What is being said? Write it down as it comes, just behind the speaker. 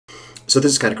So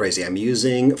this is kind of crazy. I'm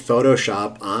using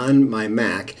Photoshop on my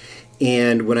Mac,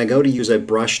 and when I go to use a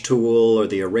brush tool or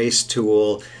the erase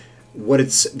tool,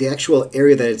 the actual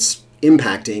area that it's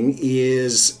impacting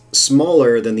is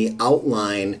smaller than the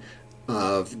outline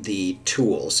of the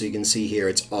tool. So you can see here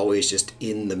it's always just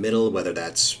in the middle, whether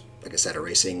that's, like I said,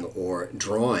 erasing or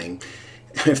drawing.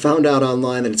 And I found out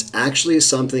online that it's actually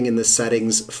something in the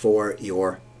settings for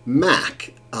your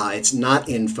Mac. It's not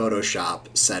in Photoshop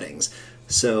settings.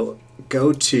 So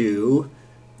go to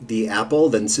the Apple,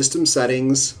 then System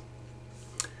Settings,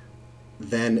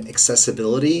 then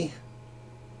Accessibility,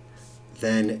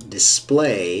 then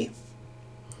Display,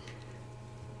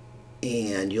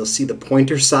 and you'll see the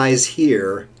pointer size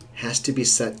here has to be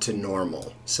set to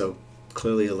normal. So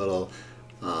clearly a little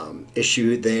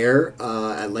issue there.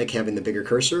 I like having the bigger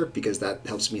cursor because that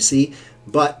helps me see.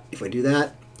 But if I do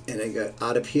that and I go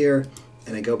out of here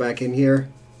and I go back in here,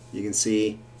 you can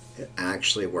see it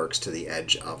actually works to the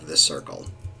edge of the circle.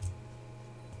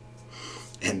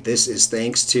 And this is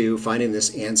thanks to finding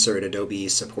this answer at Adobe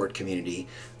support community.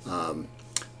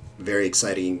 Very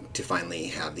exciting to finally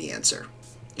have the answer.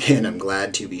 And I'm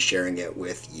glad to be sharing it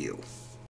with you.